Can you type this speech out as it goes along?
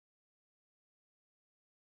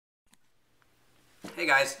Hey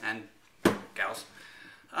guys and gals.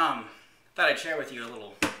 Thought I'd share with you a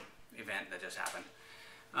little event that just happened.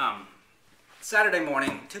 Saturday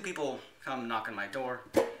morning, two people come knock on my door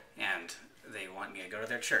and they want me to go to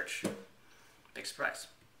their church. Big surprise.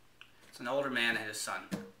 It's an older man and his son.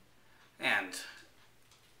 And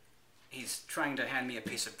he's trying to hand me a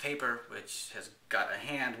piece of paper which has got a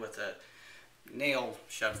hand with a nail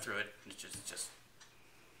shoved through it, which is just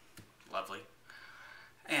lovely.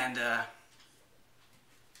 And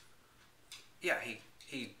yeah,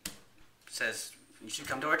 he says, "You should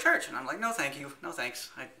come to our church." And I'm like, "No, thank you. No,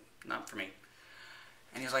 thanks. Not for me."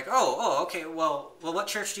 And he's like, "Oh, okay. Well, what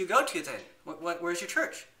church do you go to then? Where's your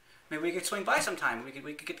church? Maybe we could swing by sometime. We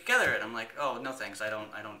could get together." And I'm like, "Oh, no, thanks. I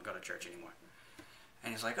don't go to church anymore."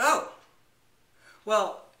 And he's like, "Oh,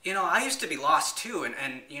 well, I used to be lost too, and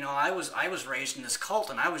I was raised in this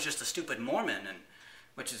cult, and I was just a stupid Mormon, and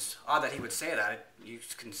which is odd that he would say that.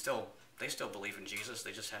 They still believe in Jesus.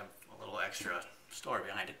 They just have a little extra story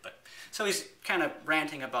behind it. But so he's kind of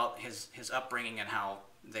ranting about his upbringing and how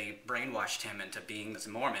they brainwashed him into being this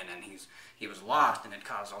Mormon, and he was lost, and it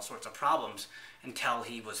caused all sorts of problems until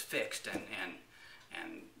he was fixed,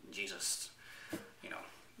 and Jesus,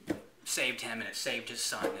 saved him, and it saved his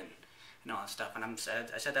son, and all that stuff. And I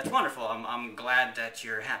said, "That's wonderful. I'm glad that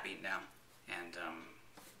you're happy now, and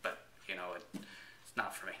but it's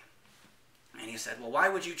not for me." And he said, "Well, why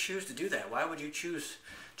would you choose to do that? Why would you choose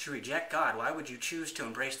to reject God? Why would you choose to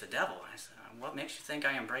embrace the devil?" And I said, "What makes you think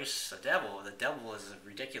I embrace the devil? The devil is a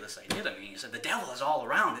ridiculous idea to me." He said, "The devil is all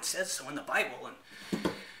around. It says so in the Bible."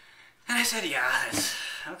 And I said, "Yeah, that's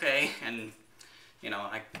okay." And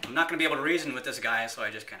I'm not going to be able to reason with this guy, so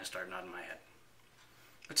I just kind of started nodding my head.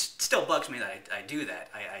 Which still bugs me that I do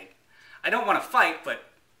that. I don't want to fight,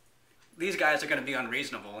 but these guys are going to be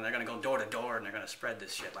unreasonable, and they're going to go door to door, and they're going to spread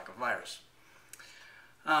this shit like a virus.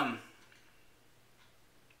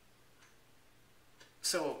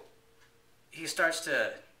 So he starts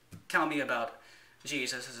to tell me about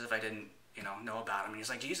Jesus as if I didn't, know about him. And he's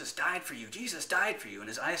like, "Jesus died for you. Jesus died for you." And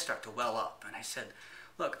his eyes start to well up. And I said,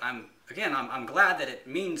 "Look, I'm glad that it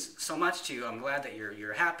means so much to you. I'm glad that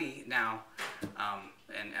you're happy now.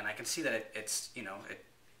 And I can see that it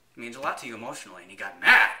means a lot to you emotionally." And he got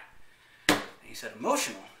mad. And he said,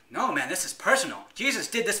 "Emotional? No, man, this is personal. Jesus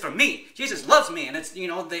did this for me. Jesus loves me, and it's you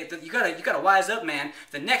gotta wise up, man.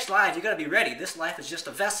 The next life you gotta be ready. This life is just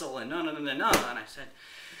a vessel, and no." And I said,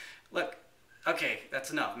 "Look, okay,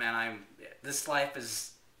 that's enough, man. This life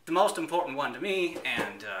is the most important one to me."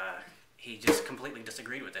 And he just completely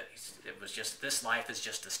disagreed with it. It was just, this life is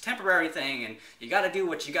just this temporary thing, and you gotta do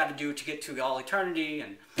what you gotta do to get to all eternity.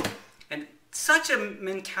 And such a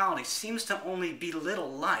mentality seems to only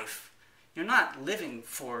belittle life. You're not living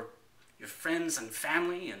for your friends and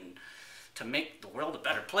family and to make the world a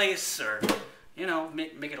better place, or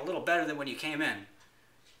make it a little better than when you came in.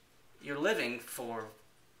 You're living for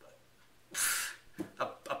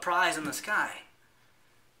a prize in the sky.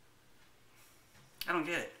 I don't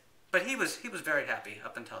get it. But he was very happy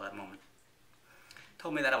up until that moment.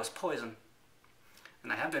 Told me that I was poisoned,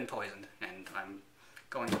 and I have been poisoned, and I'm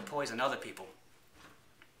going to poison other people.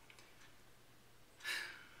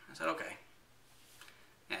 I said, "Okay."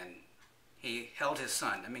 And he held his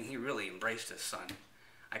son. I mean, he really embraced his son.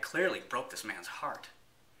 I clearly broke this man's heart.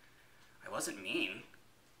 I wasn't mean.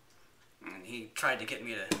 And he tried to get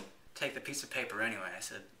me to take the piece of paper anyway. I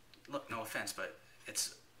said, "Look, no offense, but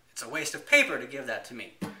it's a waste of paper to give that to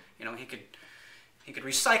me. He could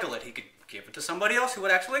recycle it. He could give it to somebody else who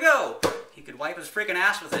would actually go. He could wipe his freaking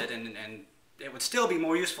ass with it, and it would still be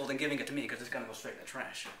more useful than giving it to me, because it's going to go straight in the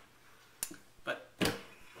trash." But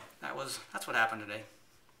that's what happened today.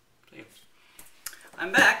 See?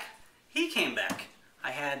 I'm back. He came back.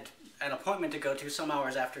 I had an appointment to go to some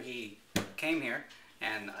hours after he came here,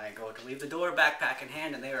 and I go to leave the door, backpack in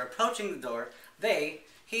hand, and they are approaching the door.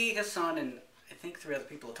 He, his son, and I think 3 other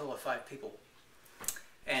people, a total of 5 people.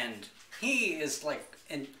 And he is like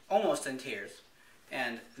almost in tears,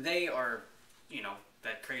 and they are,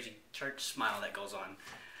 that crazy church smile that goes on.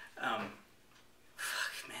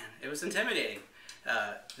 Fuck, man, it was intimidating.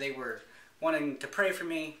 They were wanting to pray for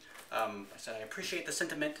me. I said, "I appreciate the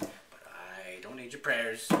sentiment, but I don't need your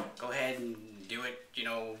prayers. Go ahead and do it,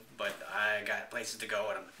 but I got places to go,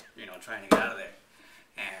 and I'm, trying to get out of there."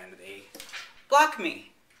 And they blocked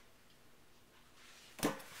me.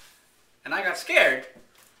 And I got scared,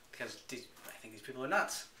 because I think these people are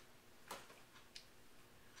nuts.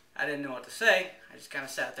 I didn't know what to say. I just kind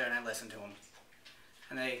of sat there and I listened to them.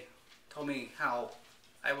 And they told me how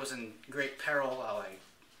I was in great peril, how I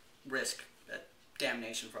risked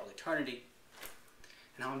damnation for all eternity,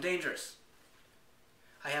 and how I'm dangerous.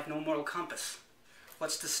 I have no moral compass.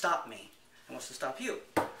 What's to stop me? And what's to stop you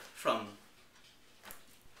from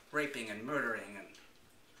raping and murdering and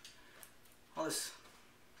all this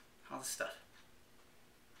stuff?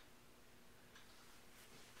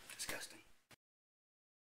 Disgusting.